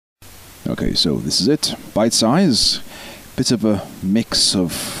Okay, so this is it. Bite size. Bit of a mix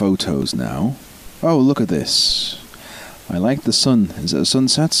of photos now. Oh, look at this. I like the sun. Is it a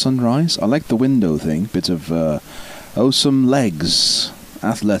sunset, sunrise? I like the window thing. Bit of, some legs.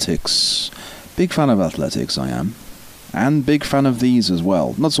 Athletics. Big fan of athletics, I am. And big fan of these as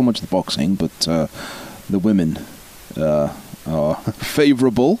well. Not so much the boxing, but the women are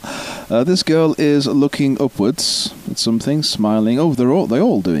favourable. This girl is looking upwards at something, smiling. Oh, they're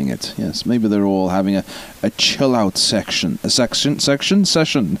all doing it. Yes, maybe they're all having a chill out session.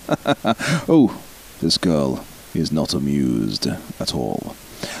 Oh, this girl is not amused at all.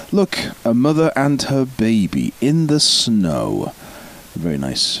 Look, a mother and her baby in the snow. A very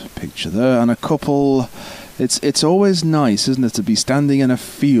nice picture there, and a couple. It's always nice, isn't it, to be standing in a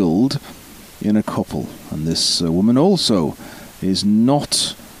field in a couple. And this woman also is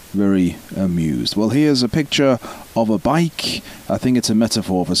not very amused. Well, here's a picture of a bike. I think it's a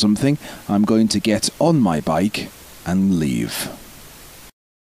metaphor for something. I'm going to get on my bike and leave.